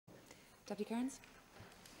Deputy Kearns.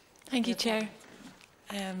 Thank you, Chair.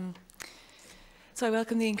 So I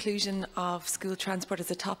welcome the inclusion of school transport as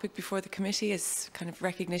a topic before the committee as kind of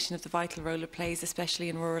recognition of the vital role it plays, especially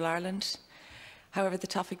in rural Ireland. However, the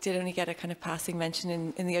topic did only get a kind of passing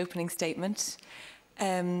mention in the opening statement.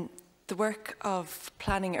 The work of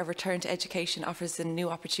planning a return to education offers a new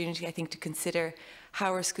opportunity, I think, to consider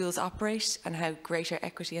how our schools operate and how greater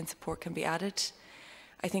equity and support can be added.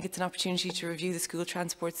 I think it's an opportunity to review the school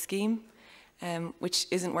transport scheme, which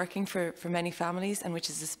isn't working for many families and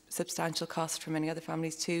which is a substantial cost for many other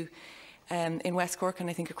families too, in West Cork and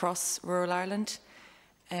I think across rural Ireland.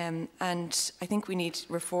 And I think we need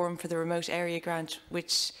reform for the remote area grant,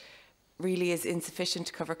 which really is insufficient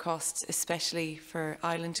to cover costs, especially for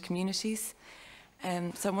island communities.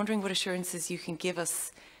 So I'm wondering what assurances you can give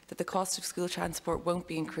us that the cost of school transport won't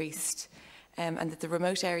be increased and that the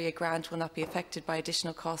remote area grant will not be affected by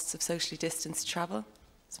additional costs of socially distanced travel.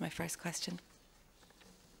 That's my first question.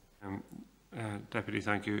 Deputy,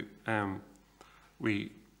 thank you.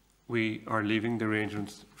 We are leaving the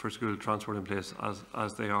arrangements for school transport in place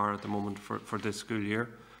as they are at the moment for this school year.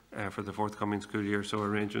 For the forthcoming school year, so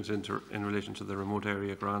arrangements in relation to the remote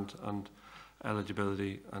area grant and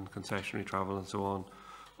eligibility and concessionary travel and so on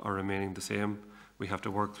are remaining the same. We have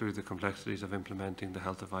to work through the complexities of implementing the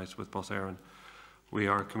health advice with Bus Éireann. We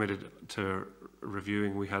are committed to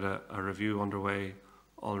reviewing. We had a review underway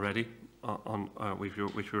already,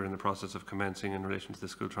 which we were in the process of commencing in relation to the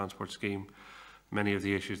school transport scheme. Many of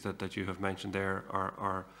the issues that you have mentioned there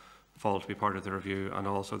are fall to be part of the review, and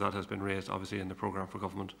also that has been raised obviously in the programme for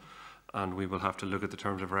government, and we will have to look at the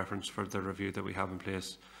terms of reference for the review that we have in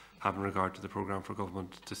place, having regard to the programme for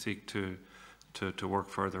government, to seek to work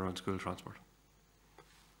further on school transport.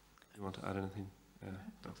 Do you want to add anything?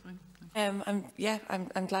 That's fine.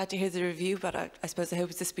 I'm glad to hear the review, but I suppose I hope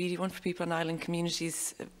it's a speedy one for people in island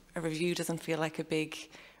communities. A review doesn't feel like a big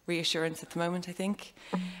reassurance at the moment, I think.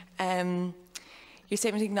 Your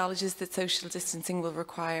statement acknowledges that social distancing will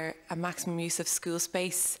require a maximum use of school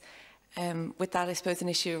space. With that, I suppose an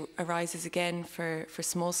issue arises again for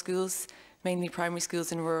small schools, mainly primary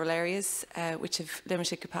schools in rural areas, which have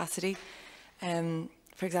limited capacity.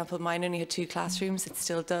 For example, mine only had 2 classrooms, it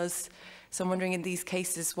still does. So I'm wondering in these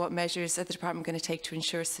cases, what measures is the department going to take to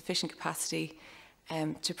ensure sufficient capacity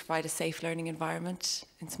to provide a safe learning environment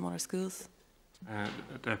in smaller schools?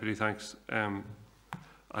 Deputy, thanks.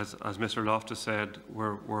 As Mr Loftus said,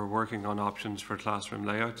 we're working on options for classroom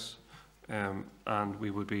layouts, and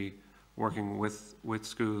we would be working with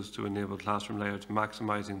schools to enable classroom layouts,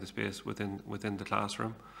 maximising the space within the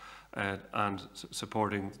classroom, and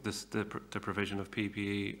supporting the provision of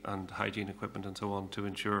PPE and hygiene equipment and so on to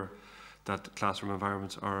ensure that classroom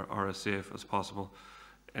environments are as safe as possible.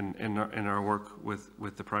 In our work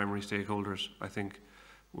with the primary stakeholders, I think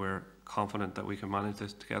we're confident that we can manage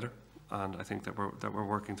this together. And I think that we're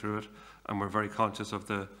working through it, and we're very conscious of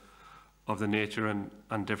the nature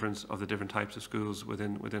and difference of the different types of schools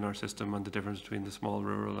within our system, and the difference between the small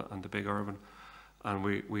rural and the big urban. And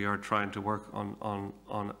we are trying to work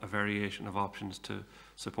on a variation of options to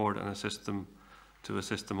support and assist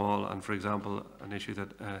them all. And for example, an issue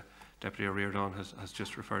that Deputy O'Riordan has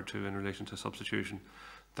just referred to in relation to substitution,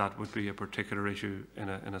 that would be a particular issue in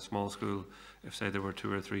a small school. If, say, there were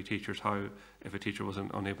 2 or 3 teachers, how, if a teacher was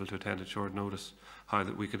unable to attend at short notice, how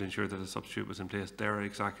that we could ensure that a substitute was in place. They are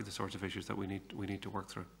exactly the sorts of issues that we need to work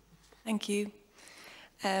through. Thank you.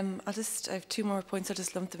 I have 2 more points. I'll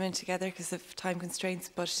just lump them in together because of time constraints.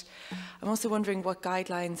 But I'm also wondering what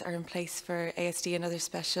guidelines are in place for ASD and other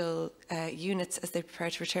special units as they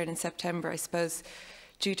prepare to return in September. I suppose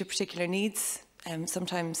due to particular needs,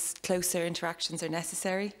 sometimes closer interactions are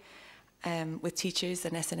necessary with teachers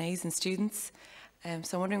and SNAs and students.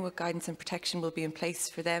 So I'm wondering what guidance and protection will be in place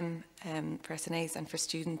for them, for SNAs and for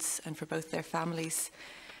students and for both their families.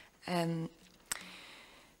 The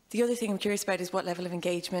other thing I'm curious about is what level of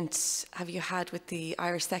engagement have you had with the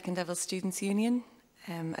Irish Second Level Students' Union?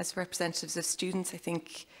 As representatives of students, I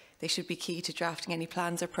think they should be key to drafting any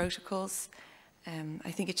plans or protocols.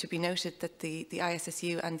 I think it should be noted that the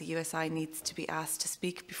ISSU and the USI needs to be asked to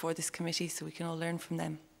speak before this committee so we can all learn from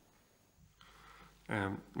them.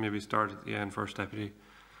 Maybe start at the end first, Deputy.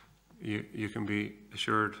 You can be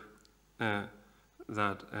assured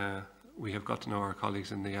that we have got to know our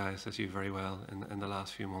colleagues in the ISSU very well in the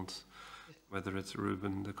last few months, whether it's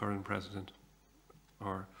Ruben, the current president,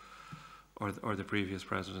 or the previous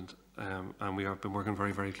president, and we have been working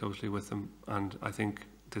very, very closely with them. And I think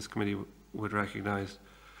this committee would recognise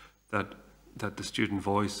that the student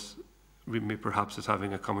voice perhaps is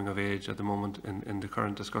having a coming of age at the moment in the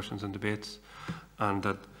current discussions and debates, and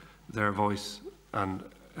that their voice and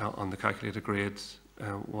on the calculated grades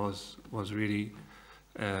was really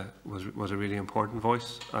was a really important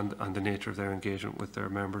voice, and the nature of their engagement with their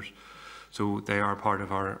members. So they are part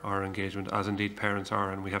of our engagement, as indeed parents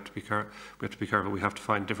are, and we have to be careful. We have to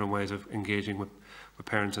find different ways of engaging with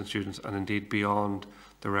parents and students, and indeed beyond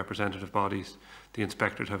the representative bodies. The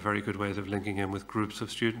inspectorate have very good ways of linking in with groups of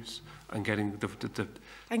students and getting the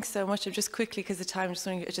Thanks so much. I'm just quickly, because of time,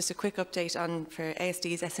 just a quick update on for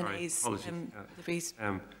ASDs, SNAs. There'll be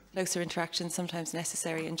closer interactions sometimes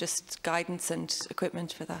necessary, and just guidance and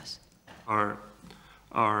equipment for that.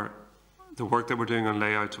 The work that we're doing on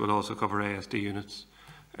layouts will also cover ASD units.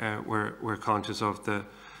 We're conscious of the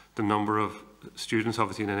number of students.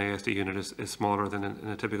 Obviously, in an ASD unit is smaller than in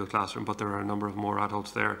a typical classroom, but there are a number of more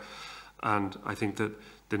adults there. And I think that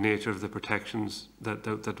the nature of the protections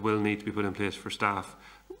that will need to be put in place for staff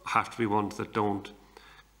have to be ones that don't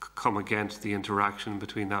come against the interaction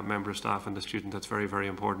between that member of staff and the student. That's very, very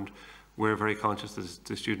important. We're very conscious that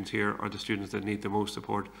the students here are the students that need the most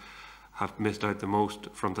support, have missed out the most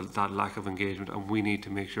from that lack of engagement, and we need to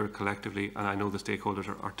make sure collectively, and I know the stakeholders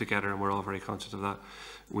are together and we're all very conscious of that,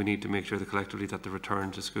 we need to make sure that collectively that the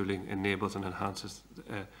return to schooling enables and enhances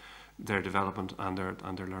their development and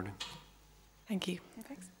their learning. Thank you.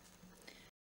 Thanks.